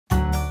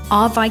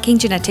Are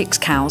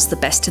VikingGenetics cows the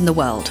best in the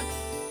world?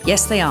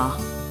 Yes, they are.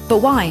 But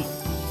why?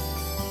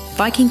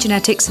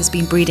 VikingGenetics has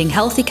been breeding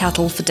healthy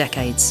cattle for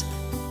decades.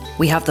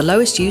 We have the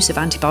lowest use of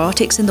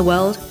antibiotics in the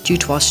world due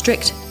to our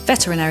strict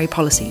veterinary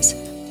policies.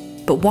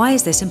 But why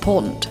is this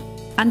important?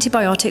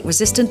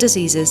 Antibiotic-resistant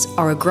diseases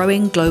are a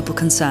growing global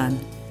concern.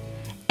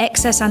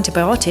 Excess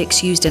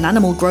antibiotics used in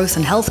animal growth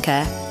and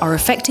healthcare are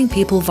affecting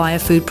people via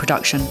food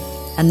production,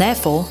 and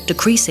therefore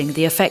decreasing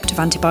the effect of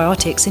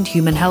antibiotics in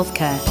human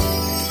healthcare.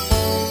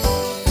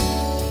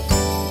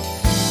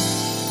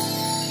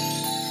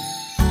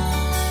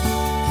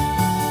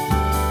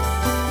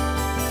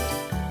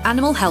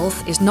 Animal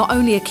health is not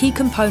only a key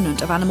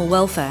component of animal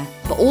welfare,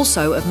 but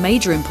also of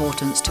major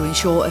importance to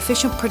ensure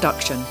efficient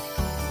production.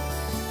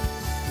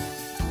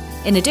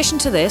 In addition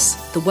to this,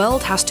 the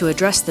world has to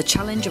address the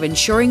challenge of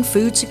ensuring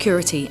food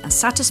security and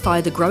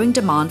satisfy the growing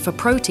demand for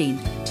protein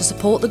to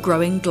support the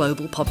growing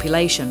global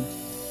population.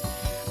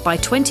 By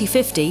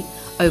 2050,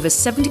 over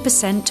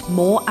 70%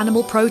 more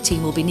animal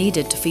protein will be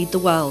needed to feed the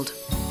world.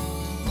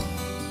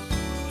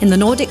 In the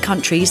Nordic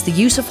countries, the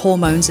use of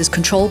hormones is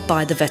controlled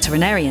by the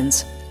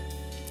veterinarians.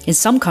 In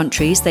some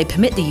countries, they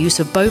permit the use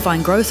of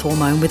bovine growth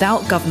hormone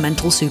without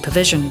governmental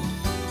supervision.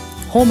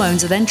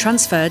 Hormones are then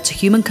transferred to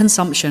human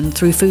consumption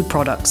through food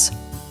products.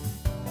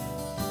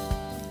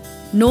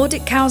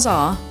 Nordic cows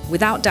are,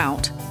 without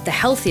doubt, the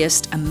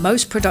healthiest and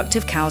most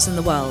productive cows in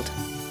the world.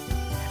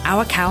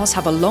 Our cows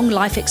have a long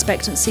life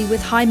expectancy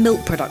with high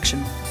milk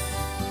production.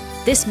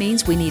 This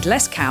means we need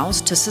less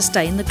cows to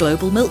sustain the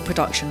global milk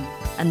production,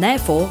 and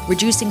therefore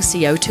reducing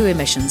CO2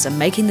 emissions and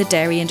making the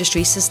dairy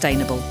industry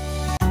sustainable.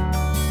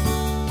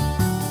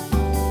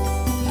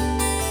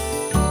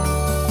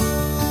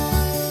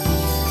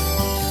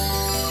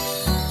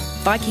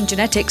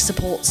 VikingGenetics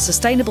supports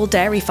sustainable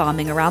dairy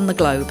farming around the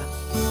globe.